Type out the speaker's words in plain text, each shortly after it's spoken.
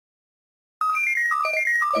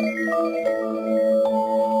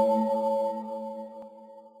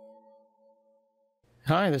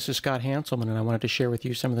Hi, this is Scott Hanselman, and I wanted to share with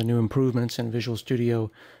you some of the new improvements in Visual Studio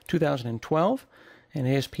 2012 and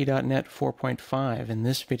ASP.NET 4.5. In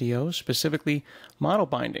this video, specifically model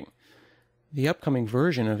binding. The upcoming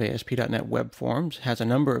version of ASP.NET Web Forms has a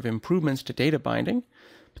number of improvements to data binding,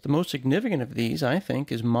 but the most significant of these, I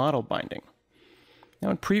think, is model binding. Now,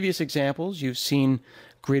 in previous examples, you've seen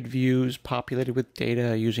grid views populated with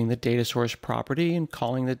data using the data source property and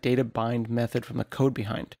calling the data bind method from the code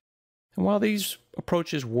behind. And while these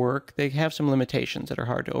approaches work, they have some limitations that are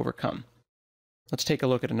hard to overcome. Let's take a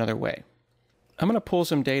look at another way. I'm going to pull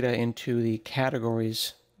some data into the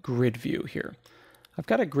categories grid view here. I've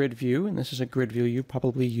got a grid view, and this is a grid view you've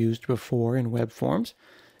probably used before in web forms,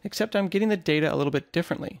 except I'm getting the data a little bit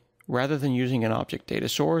differently. Rather than using an object data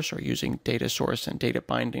source or using data source and data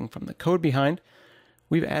binding from the code behind,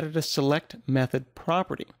 we've added a select method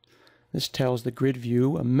property. This tells the grid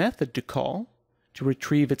view a method to call to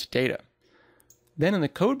retrieve its data. Then in the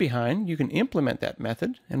code behind, you can implement that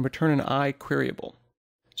method and return an iQueryable.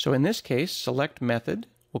 So in this case, select method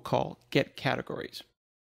will call getCategories.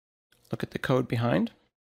 Look at the code behind.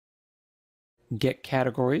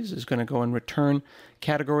 GetCategories is going to go and return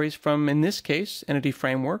categories from, in this case, Entity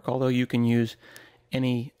Framework, although you can use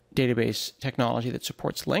any database technology that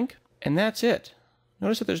supports LINQ. And that's it.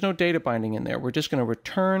 Notice that there's no data binding in there. We're just going to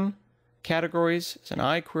return categories. It's an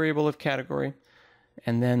iQueryable of category.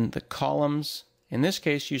 And then the columns, in this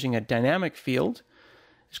case, using a dynamic field,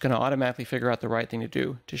 is going to automatically figure out the right thing to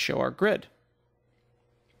do to show our grid.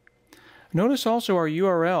 Notice also our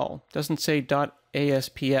URL doesn't say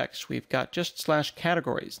 .aspx. We've got just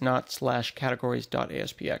 /categories, not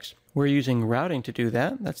 /categories.aspx. We're using routing to do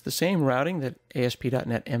that. That's the same routing that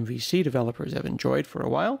ASP.NET MVC developers have enjoyed for a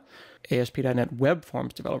while. ASP.NET Web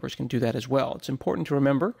Forms developers can do that as well. It's important to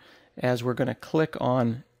remember as we're going to click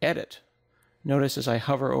on Edit. Notice as I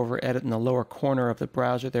hover over Edit in the lower corner of the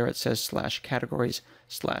browser there, it says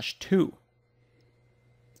 /categories/2. It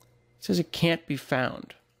says it can't be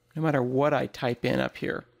found. No matter what I type in up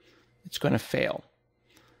here, it's going to fail.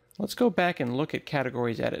 Let's go back and look at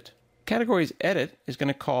Categories Edit. Categories Edit is going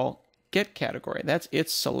to call getCategory. That's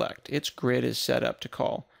its select. Its grid is set up to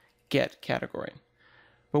call getCategory.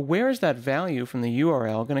 But where is that value from the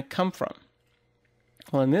URL going to come from?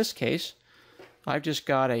 Well, in this case, I've just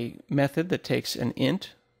got a method that takes an int,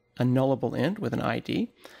 a nullable int with an ID.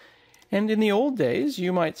 And in the old days,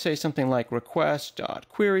 you might say something like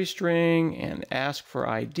request.queryString and ask for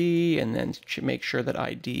ID, and then make sure that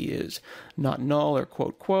ID is not null or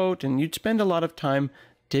quote quote, and you'd spend a lot of time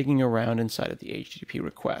digging around inside of the HTTP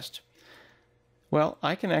request. Well,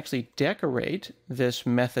 I can actually decorate this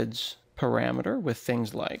method's parameter with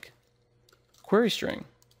things like queryString,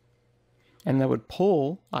 and that would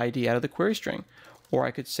pull ID out of the query string. Or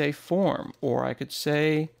I could say form, or I could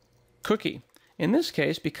say cookie. In this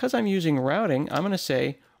case, because I'm using routing, I'm going to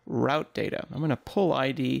say route data. I'm going to pull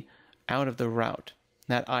ID out of the route.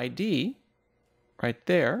 That ID right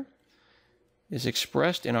there is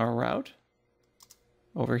expressed in our route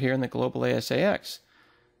over here in the global ASAX.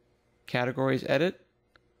 Categories edit,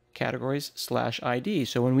 categories/ID.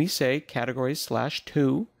 So when we say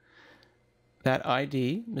categories/2, that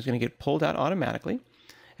ID is going to get pulled out automatically.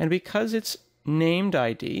 And because it's named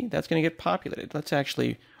ID, that's going to get populated. Let's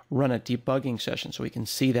actually run a debugging session so we can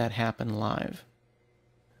see that happen live.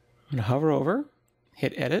 I'm going to hover over,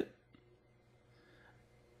 hit edit.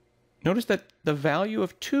 Notice that the value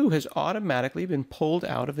of 2 has automatically been pulled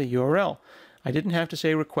out of the URL. I didn't have to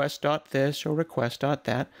say request.this or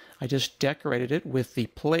request.that. I just decorated it with the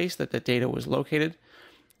place that the data was located,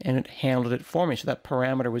 and it handled it for me. So that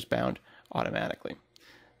parameter was bound automatically.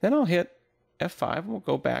 Then I'll hit F5 and we'll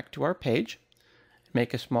go back to our page and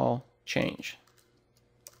make a small change.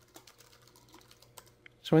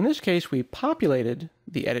 So in this case, we populated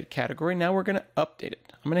the edit category. Now we're going to update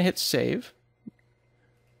it. I'm going to hit save.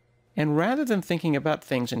 And rather than thinking about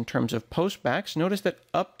things in terms of postbacks, notice that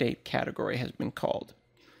update category has been called.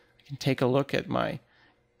 I can take a look at my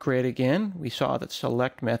grid again. We saw that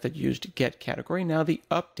select method used getCategory. Now the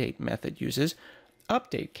update method uses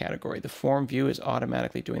update category. The form view is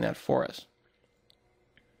automatically doing that for us.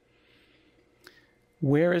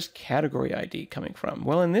 Where is category ID coming from?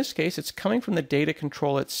 Well, in this case, it's coming from the data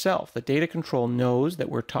control itself. The data control knows that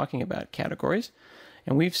we're talking about categories,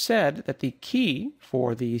 and we've said that the key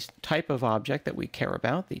for the type of object that we care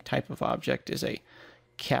about, the type of object is a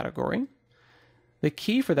category. The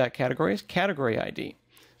key for that category is category ID.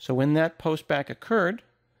 So when that postback occurred,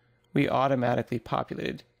 we automatically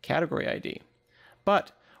populated category ID.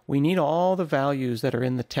 But we need all the values that are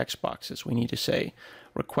in the text boxes. We need to say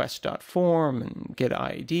request.form and get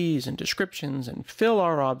IDs and descriptions and fill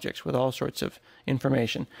our objects with all sorts of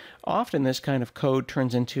information. Often this kind of code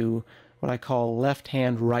turns into what I call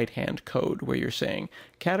left-hand, right-hand code, where you're saying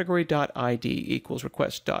category.id equals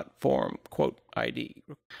request.form, quote, ID.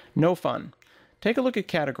 No fun. Take a look at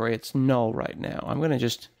category. It's null right now. I'm going to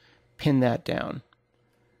just pin that down.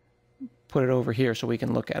 Put it over here so we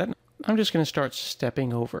can look at it. I'm just going to start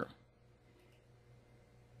stepping over.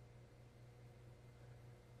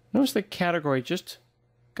 Notice the category just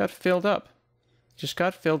got filled up. Just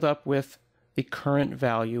got filled up with the current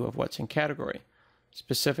value of what's in category.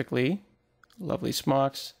 Specifically, lovely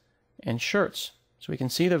smocks and shirts. So we can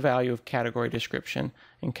see the value of category description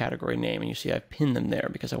and category name. And you see I've pinned them there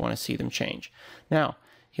because I want to see them change. Now,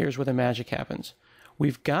 here's where the magic happens.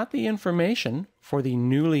 We've got the information for the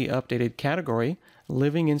newly updated category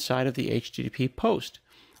living inside of the HTTP post.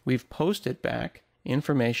 We've posted back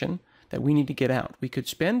information that we need to get out. We could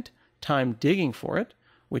spend time digging for it,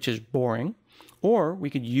 which is boring, or we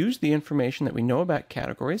could use the information that we know about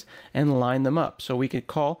categories and line them up. So we could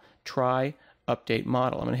call try update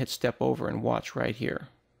model. I'm going to hit step over and watch right here.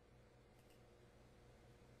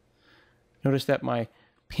 Notice that my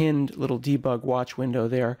pinned little debug watch window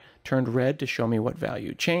there turned red to show me what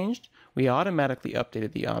value changed. We automatically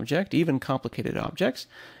updated the object, even complicated objects.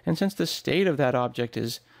 And since the state of that object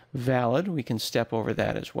is valid, we can step over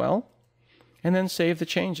that as well. And then save the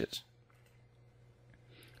changes.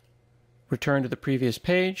 Return to the previous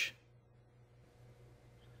page.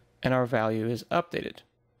 And our value is updated.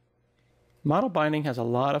 Model binding has a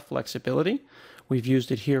lot of flexibility. We've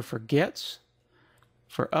used it here for gets,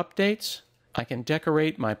 for updates. I can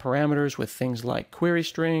decorate my parameters with things like query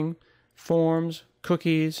string, forms,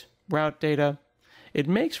 cookies, route data. It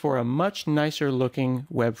makes for a much nicer looking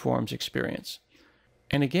web forms experience.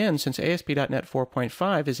 And again, since ASP.NET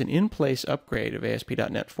 4.5 is an in-place upgrade of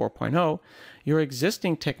ASP.NET 4.0, your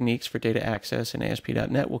existing techniques for data access in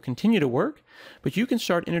ASP.NET will continue to work, but you can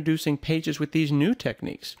start introducing pages with these new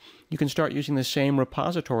techniques. You can start using the same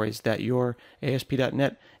repositories that your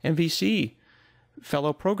ASP.NET MVC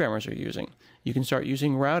fellow programmers are using. You can start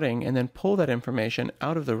using routing and then pull that information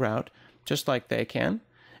out of the route just like they can.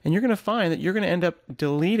 And you're going to find that you're going to end up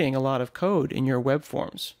deleting a lot of code in your web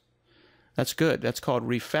forms. That's good. That's called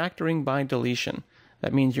refactoring by deletion.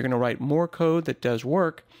 That means you're going to write more code that does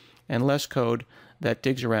work and less code that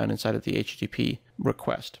digs around inside of the HTTP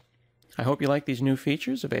request. I hope you like these new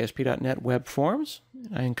features of ASP.NET Web Forms.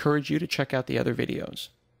 I encourage you to check out the other videos.